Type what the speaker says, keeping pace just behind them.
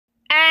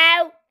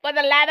for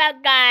the love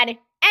of God.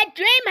 A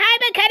dream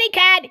hyper kitty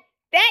cat.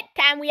 That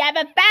time we have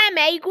a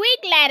Fanmade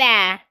Greek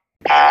letter.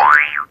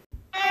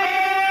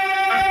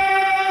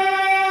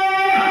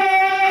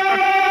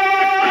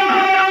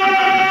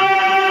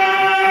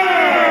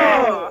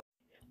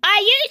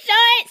 Are you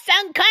sure it's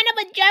some kind of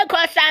a joke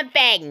or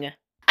something?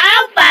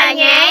 Oh,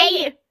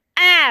 funny!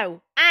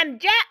 Oh, I'm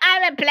just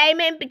out of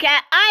playment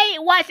because I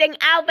ain't watching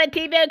Alpha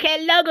TV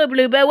logo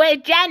blooper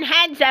with Jen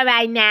Hansen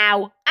right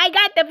now. I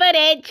got the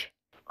footage.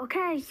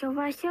 Okay, so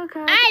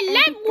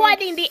I love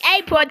watching the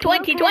April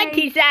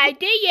 2020 show,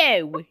 do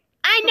you?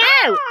 I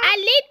know! I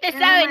leave the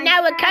show and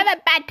now we're coming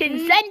back to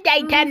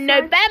Sunday 10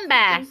 November.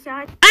 Are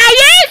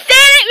you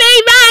seriously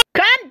right?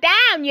 Calm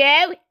down,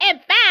 you! In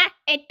fact,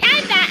 it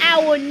turns out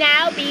I will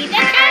now be the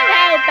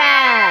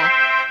co-helper.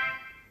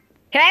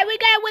 Here we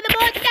go with the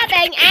more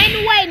stuffing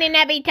and waiting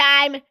every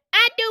time.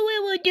 After we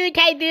will do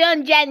take the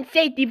on Gen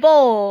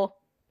 64.